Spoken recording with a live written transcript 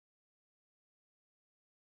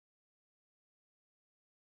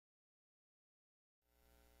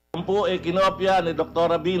Yan po ay kinopya ni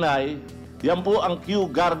Dr. Binay. Yan po ang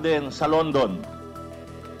Kew Garden sa London.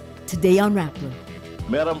 Today on Rappler,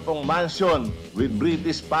 Meron pong mansion with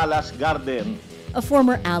British Palace Garden. a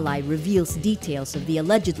former ally reveals details of the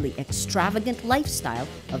allegedly extravagant lifestyle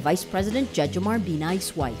of Vice President Jejomar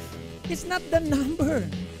Binay's wife. It's not the number.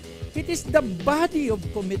 It is the body of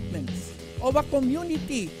commitments of a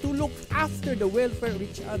community to look after the welfare of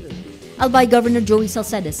each other. Albay Governor Joey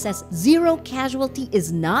Salceda says zero casualty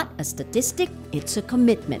is not a statistic, it's a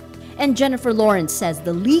commitment. And Jennifer Lawrence says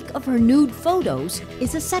the leak of her nude photos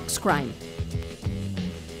is a sex crime.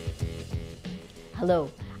 Hello,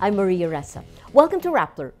 I'm Maria Ressa. Welcome to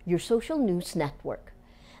Rappler, your social news network.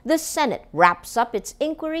 The Senate wraps up its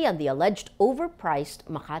inquiry on the alleged overpriced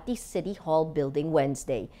Makati City Hall building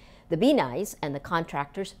Wednesday. The Binays and the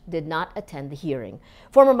contractors did not attend the hearing.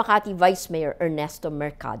 Former Makati Vice Mayor Ernesto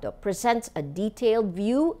Mercado presents a detailed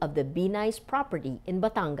view of the Binays' property in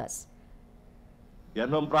Batangas. Yan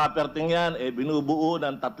hong property yan ay binubuo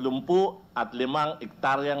ng 35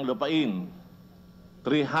 hektaryang lupain.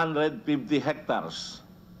 350 hectares.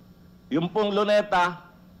 Yung pong luneta,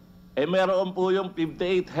 meron po yung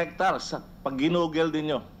 58 hectares pag ginugel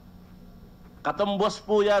din nyo. Katumbos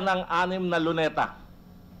po yan ng 6 na luneta.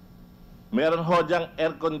 Meron ho dyang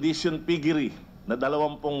air-conditioned piggery na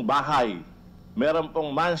 20 bahay. Meron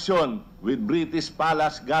pong mansion with British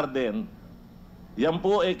Palace Garden. Yan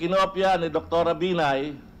po ay kinopya ni Dr.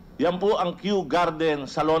 Binay. Yan po ang Kew Garden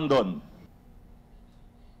sa London.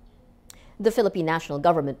 The Philippine national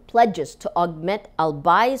government pledges to augment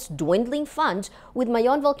Albay's dwindling funds with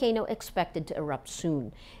Mayon volcano expected to erupt soon.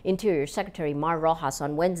 Interior Secretary Mar Rojas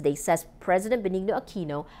on Wednesday says President Benigno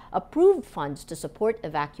Aquino approved funds to support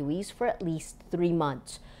evacuees for at least 3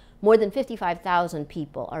 months. More than 55,000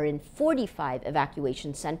 people are in 45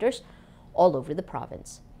 evacuation centers all over the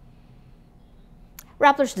province.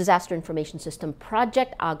 Rappler's disaster information system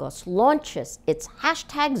Project Agos launches its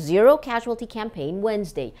 #ZeroCasualty campaign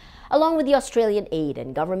Wednesday. Along with the Australian aid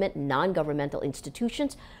and government and non-governmental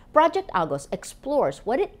institutions, Project Agos explores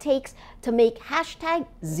what it takes to make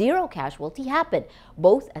 #ZeroCasualty happen,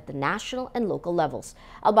 both at the national and local levels.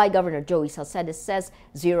 Albay Governor Joey Salceda says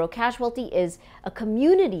Zero Casualty is a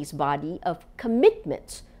community's body of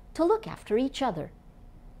commitments to look after each other.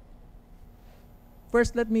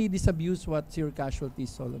 First, let me disabuse what zero casualty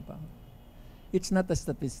is all about. It's not a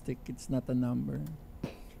statistic, it's not a number.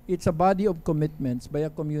 It's a body of commitments by a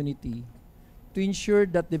community to ensure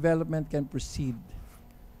that development can proceed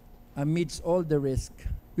amidst all the risk.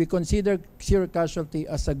 We consider zero casualty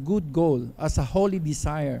as a good goal, as a holy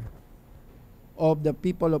desire of the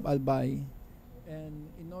people of Albay. And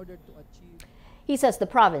in order to achieve... He says the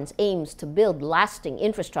province aims to build lasting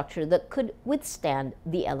infrastructure that could withstand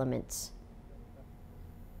the elements.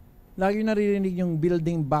 Lagi naririnig yung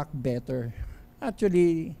building back better.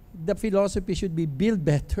 Actually, the philosophy should be build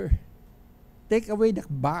better. Take away the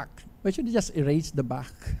back. Why should you just erase the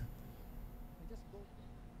back?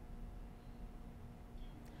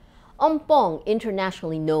 Ompong,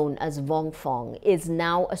 internationally known as Vongfong, is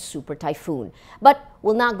now a super typhoon, but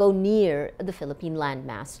will not go near the Philippine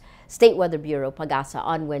landmass. State Weather Bureau Pagasa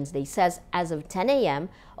on Wednesday says as of 10 a.m.,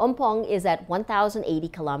 Ompong is at 1,080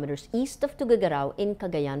 kilometers east of Tuguegarao in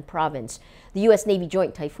Cagayan Province. The U.S. Navy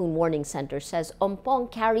Joint Typhoon Warning Center says Ompong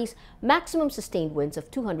carries maximum sustained winds of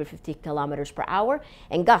 250 kilometers per hour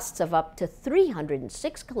and gusts of up to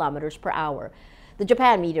 306 kilometers per hour. The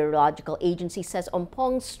Japan Meteorological Agency says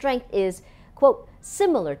Ompong's strength is, quote,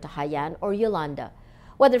 similar to Haiyan or Yolanda.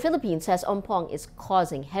 Weather Philippines says Ompong is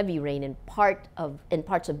causing heavy rain in parts of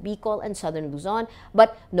Bicol and southern Luzon,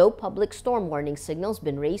 but no public storm warning signals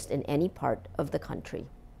been raised in any part of the country.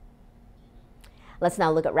 Let's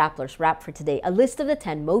now look at Rappler's Wrap for today, a list of the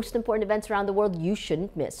 10 most important events around the world you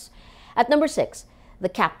shouldn't miss. At number 6, the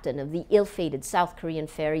captain of the ill-fated South Korean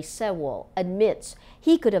ferry Sewol admits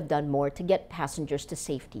he could have done more to get passengers to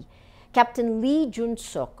safety. Captain Lee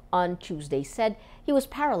Jun-suk on Tuesday said he was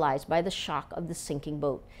paralyzed by the shock of the sinking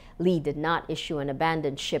boat. Lee did not issue an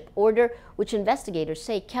abandoned ship order, which investigators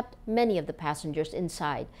say kept many of the passengers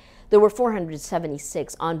inside. There were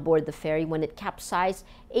 476 on board the ferry when it capsized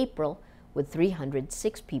April, with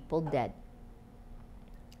 306 people dead.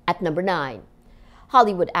 At number 9,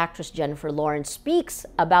 Hollywood actress Jennifer Lawrence speaks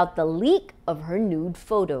about the leak of her nude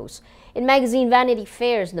photos. In magazine Vanity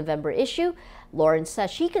Fair's November issue, Lawrence says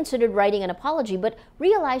she considered writing an apology but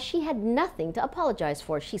realized she had nothing to apologize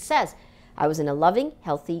for. She says, I was in a loving,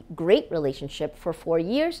 healthy, great relationship for 4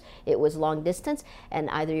 years. It was long distance, and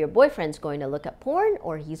either your boyfriend's going to look at porn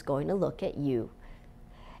or he's going to look at you.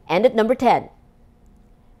 And at number 10,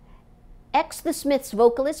 Ex-The Smiths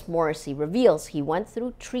vocalist Morrissey reveals he went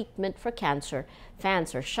through treatment for cancer.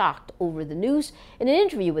 Fans are shocked over the news. In an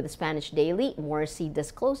interview with the Spanish Daily, Morrissey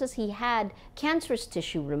discloses he had cancerous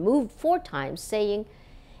tissue removed 4 times, saying,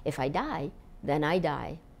 "If I die, then I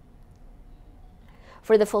die."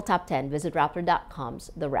 For the full top 10, visit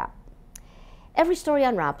Rappler.com's The Wrap. Every story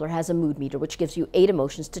on Rappler has a mood meter, which gives you 8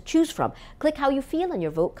 emotions to choose from. Click how you feel and your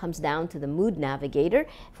vote comes down to the Mood Navigator.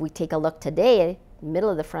 If we take a look today, middle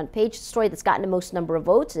of the front page, the story that's gotten the most number of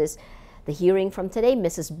votes is the hearing from today,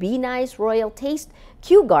 Mrs. Binay's Royal Taste,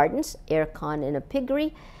 Kew Gardens, aircon in a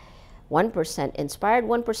piggery, 1% inspired,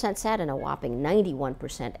 1% sad, and a whopping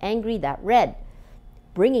 91% angry. That read,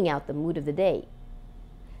 bringing out the mood of the day.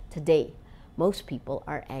 Today, most people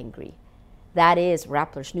are angry. That is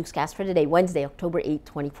Rappler's Newscast for today, Wednesday, October 8,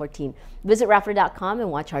 2014. Visit Rappler.com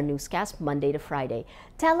and watch our newscast Monday to Friday.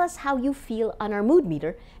 Tell us how you feel on our mood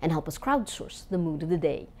meter and help us crowdsource the mood of the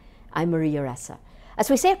day. I'm Maria Ressa. As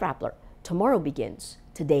we say at Rappler, tomorrow begins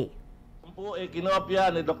today. Yan po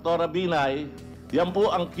kinopya ni Dr. Binay, yan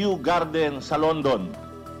po ang Kew Garden sa London.